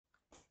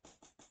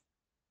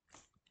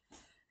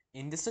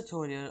In this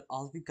tutorial,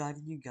 I'll be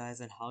guiding you guys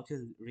on how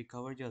to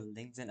recover your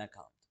LinkedIn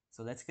account.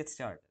 So let's get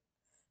started.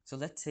 So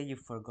let's say you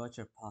forgot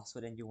your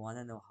password and you want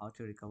to know how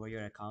to recover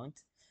your account.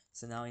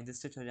 So now in this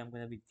tutorial, I'm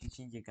going to be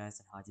teaching you guys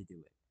on how to do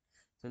it.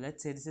 So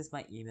let's say this is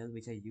my email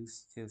which I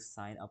used to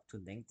sign up to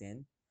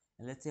LinkedIn.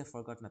 And let's say I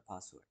forgot my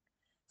password.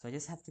 So I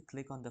just have to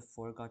click on the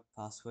forgot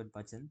password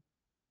button,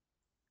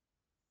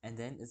 and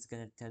then it's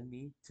going to tell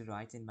me to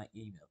write in my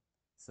email.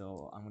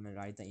 So I'm going to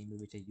write the email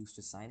which I used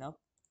to sign up.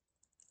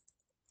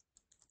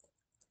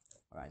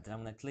 Alright, then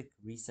I'm going to click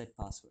reset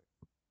password.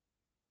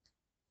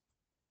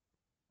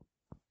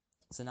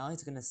 So now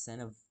it's gonna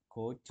send a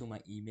code to my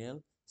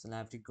email. So now I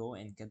have to go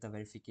and get the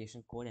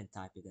verification code and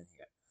type it in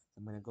here. So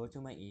I'm gonna go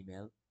to my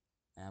email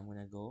and I'm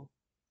gonna go,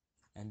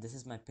 and this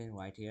is my pin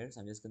right here.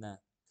 So I'm just gonna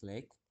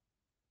click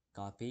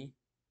copy.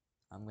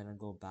 I'm gonna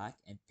go back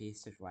and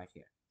paste it right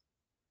here.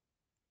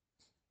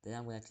 Then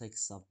I'm gonna click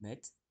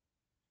submit,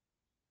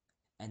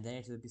 and then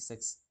it will be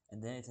six.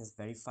 And then it has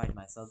verified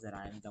myself that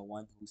I am the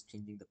one who's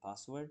changing the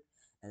password.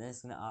 And then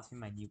it's gonna ask me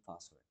my new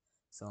password.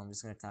 So I'm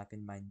just gonna type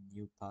in my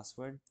new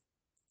password.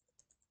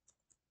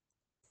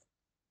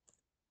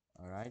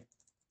 All right,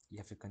 you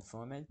have to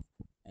confirm it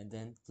and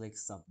then click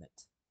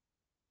submit.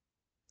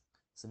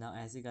 So now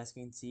as you guys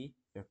can see,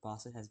 your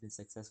password has been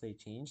successfully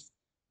changed.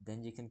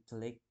 Then you can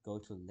click go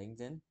to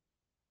LinkedIn,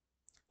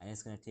 and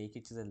it's going to take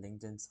you to the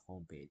LinkedIn's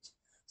homepage.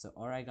 So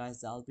alright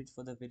guys, that'll be it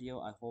for the video.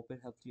 I hope it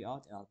helped you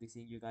out, and I'll be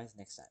seeing you guys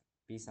next time.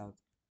 Peace out.